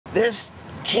This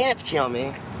can't kill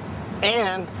me,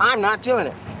 and I'm not doing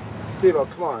it. Steveo,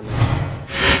 come on,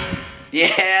 man.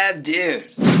 Yeah,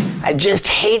 dude. I just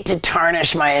hate to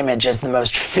tarnish my image as the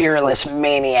most fearless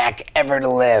maniac ever to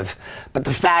live. But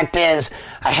the fact is,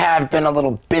 I have been a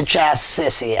little bitch-ass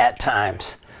sissy at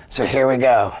times. So here we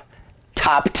go.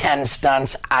 Top 10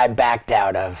 stunts I backed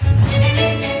out of.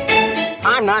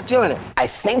 I'm not doing it. I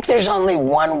think there's only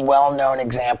one well-known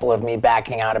example of me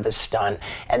backing out of a stunt,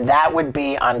 and that would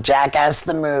be on Jackass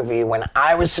the movie when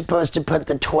I was supposed to put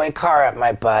the toy car up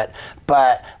my butt,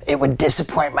 but it would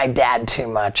disappoint my dad too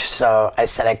much, so I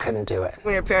said I couldn't do it.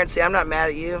 When your parents say, I'm not mad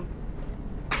at you,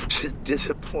 I'm just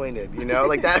disappointed, you know?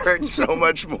 Like, that hurts so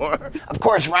much more. Of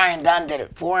course, Ryan Dunn did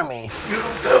it for me. You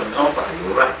don't tell nobody,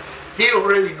 right? He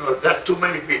already knows. That's too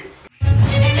many people.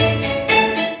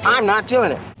 I'm not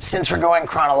doing it. Since we're going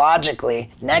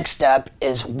chronologically, next up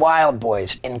is Wild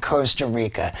Boys in Costa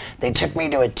Rica. They took me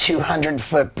to a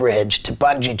 200-foot bridge to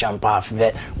bungee jump off of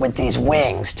it with these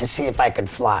wings to see if I could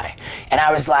fly. And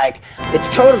I was like, it's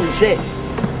totally safe,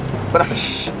 but I'm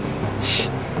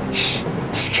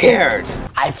scared.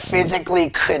 I physically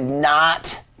could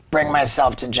not bring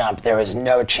myself to jump. There was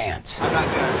no chance. I'm not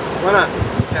doing it. Why not?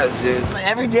 Because, dude,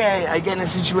 every day I get in a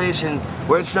situation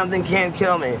where something can't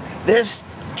kill me. This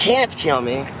can't kill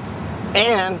me,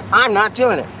 and I'm not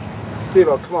doing it.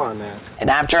 Steveo, come on, man. And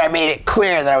after I made it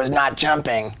clear that I was not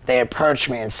jumping, they approached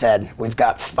me and said, we've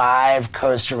got 5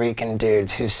 Costa Rican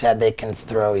dudes who said they can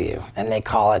throw you, and they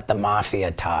call it the mafia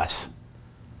toss.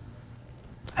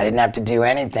 I didn't have to do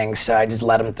anything, so I just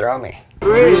let them throw me.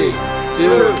 3,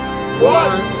 2,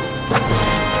 1.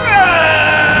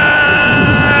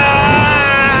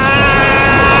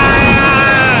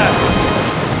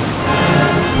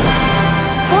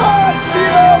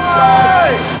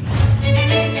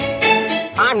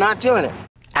 I'm not doing it.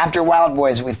 After Wild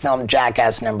Boys, we filmed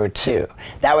Jackass number 2.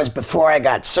 That was before I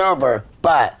got sober,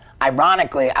 but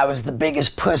ironically, I was the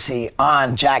biggest pussy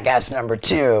on Jackass number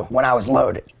 2 when I was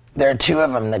loaded. There are 2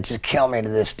 of them that just kill me to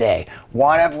this day.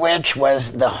 One of which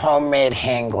was the homemade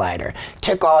hang glider.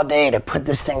 Took all day to put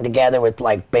this thing together with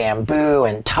like bamboo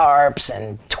and tarps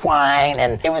and twine,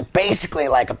 and it was basically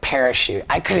like a parachute.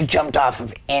 I could have jumped off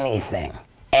of anything.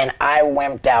 And I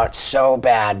wimped out so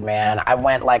bad, man. I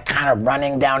went like kind of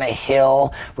running down a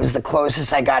hill, was the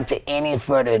closest I got to any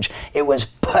footage. It was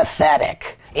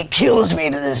pathetic. It kills me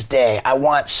to this day. I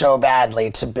want so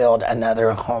badly to build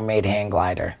another homemade hang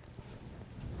glider.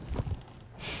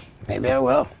 Maybe I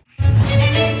will.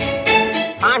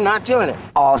 I'm not doing it.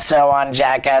 Also on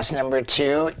Jackass number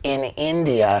 2, in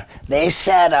India, they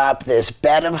set up this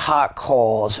bed of hot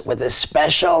coals with a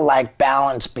special like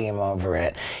balance beam over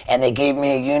it. And they gave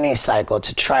me a unicycle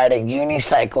to try to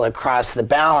unicycle across the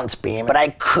balance beam, but I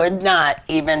could not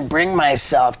even bring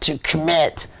myself to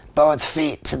commit both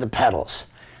feet to the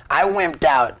pedals. I wimped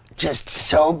out just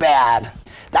so bad.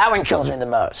 That one kills me the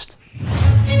most.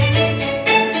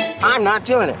 I'm not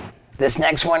doing it. This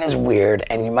next one is weird,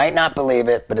 and you might not believe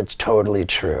it, but it's totally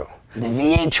true. The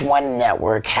VH1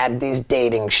 network had these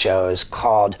dating shows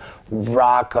called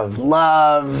Rock of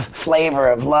Love, Flavor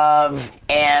of Love,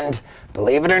 and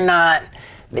believe it or not,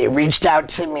 they reached out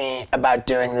to me about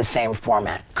doing the same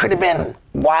format. Could have been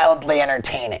wildly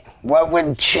entertaining. What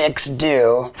would chicks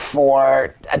do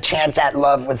for a chance at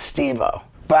love with Steveo?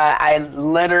 But I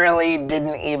literally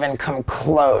didn't even come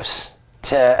close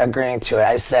to agreeing to it.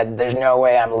 I said, there's no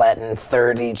way I'm letting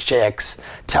 30 chicks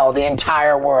tell the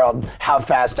entire world how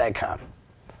fast I come.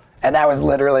 And that was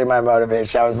literally my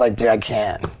motivation. I was like, dude, I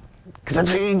can't. Because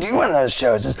that's what you do in those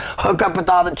shows, is hook up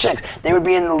with all the chicks. They would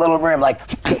be in the little room like,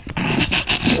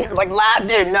 like, loud,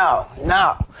 dude, no.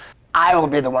 I will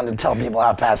be the one to tell people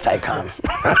how fast I come.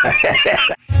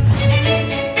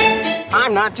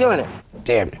 I'm not doing it.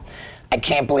 Dude, I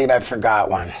can't believe I forgot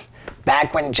one.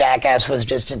 Back when Jackass was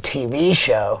just a TV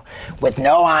show, with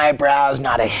no eyebrows,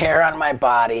 not a hair on my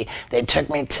body, they took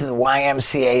me to the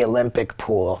YMCA Olympic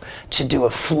pool to do a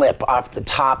flip off the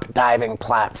top diving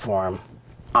platform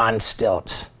on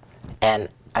stilts. And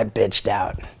I bitched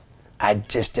out. I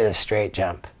just did a straight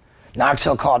jump.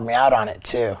 Knoxville called me out on it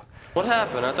too. What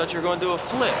happened? I thought you were going to do a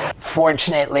flip.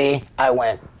 Fortunately, I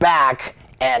went back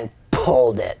and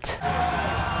pulled it.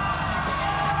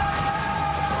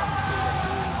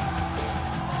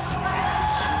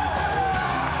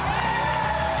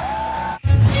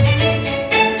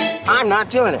 I'm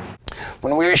not doing it.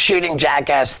 When we were shooting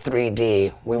Jackass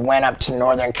 3D, we went up to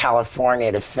Northern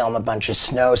California to film a bunch of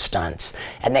snow stunts,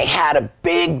 and they had a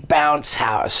big bounce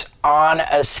house on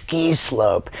a ski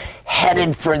slope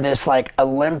headed for this like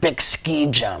Olympic ski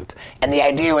jump, and the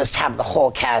idea was to have the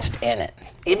whole cast in it.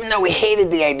 Even though we hated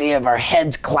the idea of our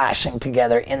heads clashing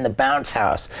together in the bounce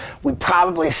house, we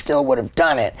probably still would have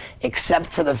done it, except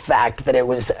for the fact that it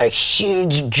was a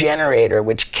huge generator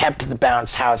which kept the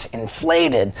bounce house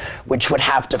inflated, which would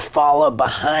have to follow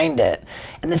behind it.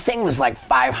 And the thing was like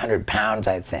 500 pounds,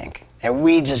 I think. And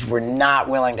we just were not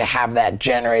willing to have that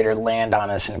generator land on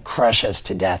us and crush us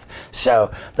to death.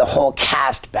 So the whole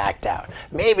cast backed out.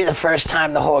 Maybe the first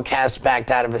time the whole cast backed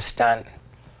out of a stunt,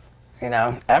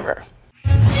 ever.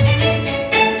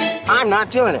 I'm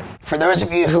not doing it. For those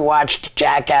of you who watched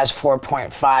Jackass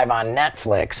 4.5 on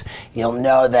Netflix, you'll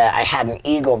know that I had an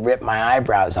eagle rip my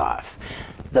eyebrows off.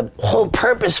 The whole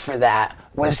purpose for that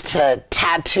was to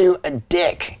tattoo a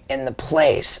dick in the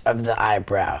place of the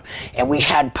eyebrow. And we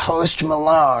had Post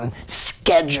Malone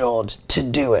scheduled to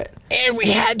do it. And we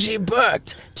had you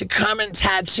booked to come and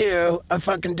tattoo a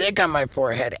fucking dick on my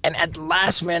forehead. And at the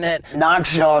last minute,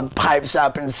 Knoxville pipes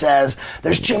up and says,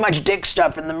 "There's too much dick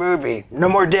stuff in the movie. No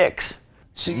more dicks."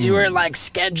 So you were like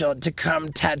scheduled to come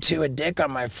tattoo a dick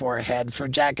on my forehead for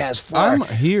Jackass 4. I'm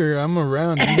here. I'm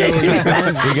around. You know we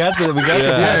got the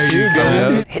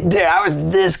tattoo. Dude, I was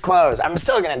this close. I'm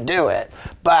still gonna do it,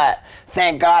 but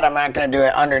thank God I'm not gonna do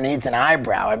it underneath an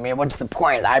eyebrow. I mean, what's the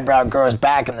point? The eyebrow grows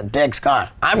back and the dick's gone.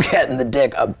 I'm getting the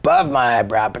dick above my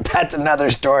eyebrow, but that's another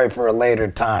story for a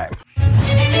later time.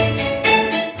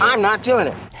 I'm not doing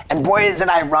it. And boy, is it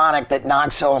ironic that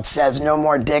Knoxville says no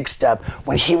more dick stuff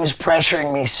when he was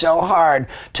pressuring me so hard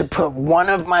to put one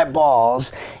of my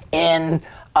balls in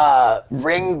a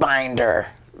ring binder,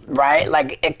 right?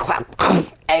 Like it clapped,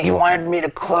 and he wanted me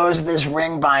to close this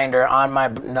ring binder on my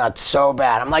nuts so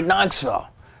bad. I'm like, Knoxville,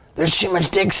 there's too much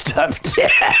dick stuff.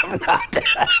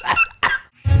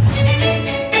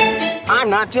 I'm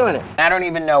not doing it. I don't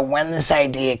even know when this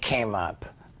idea came up,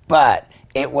 but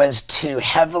it was to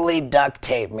heavily duct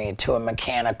tape me to a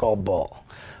mechanical bull,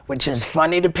 which is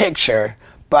funny to picture,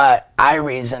 but I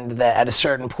reasoned that at a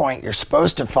certain point you're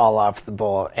supposed to fall off the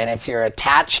bull, and if you're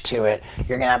attached to it,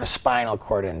 you're gonna have a spinal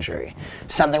cord injury.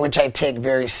 Something which I take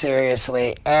very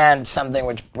seriously and something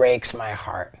which breaks my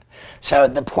heart. So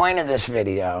the point of this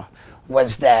video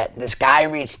was that this guy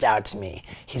reached out to me.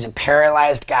 He's a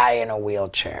paralyzed guy in a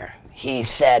wheelchair. He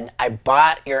said, "I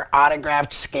bought your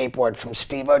autographed skateboard from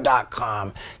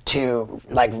steveo.com to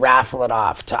like raffle it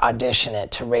off, to audition it,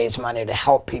 to raise money to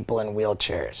help people in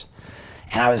wheelchairs."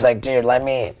 And I was like, dude, let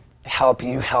me help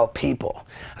you help people.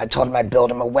 I told him I'd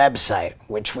build him a website,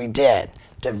 which we did,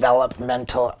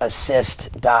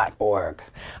 developmentalassist.org.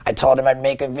 I told him I'd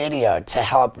make a video to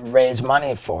help raise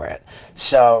money for it.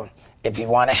 So if you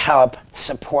want to help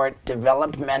support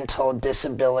developmental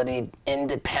disability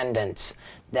independence,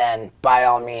 then by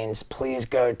all means, please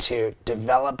go to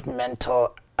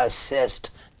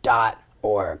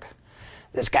developmentalassist.org.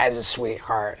 This guy's a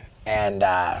sweetheart, and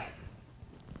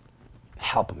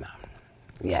help him out.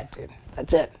 Yeah, dude.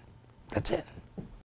 That's it. That's it.